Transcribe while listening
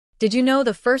Did you know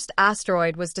the first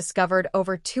asteroid was discovered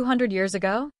over 200 years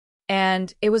ago?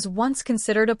 And it was once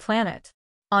considered a planet.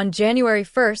 On January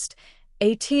 1st,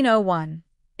 1801,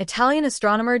 Italian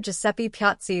astronomer Giuseppe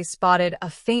Piazzi spotted a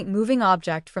faint moving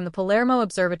object from the Palermo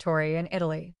Observatory in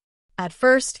Italy. At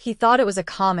first, he thought it was a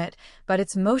comet, but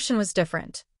its motion was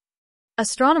different.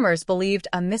 Astronomers believed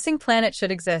a missing planet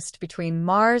should exist between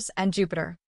Mars and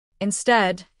Jupiter.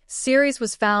 Instead, Ceres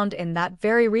was found in that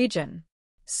very region.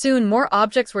 Soon, more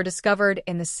objects were discovered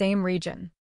in the same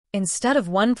region. Instead of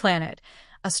one planet,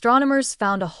 astronomers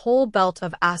found a whole belt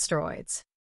of asteroids.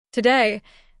 Today,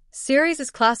 Ceres is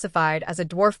classified as a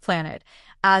dwarf planet,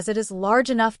 as it is large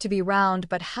enough to be round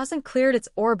but hasn't cleared its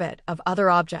orbit of other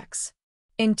objects.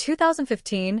 In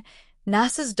 2015,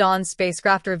 NASA's Dawn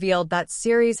spacecraft revealed that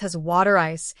Ceres has water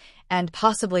ice and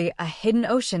possibly a hidden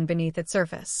ocean beneath its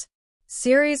surface.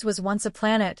 Ceres was once a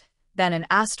planet, then an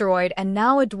asteroid, and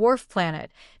now a dwarf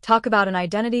planet. Talk about an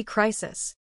identity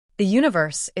crisis. The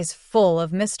universe is full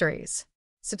of mysteries.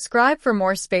 Subscribe for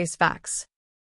more space facts.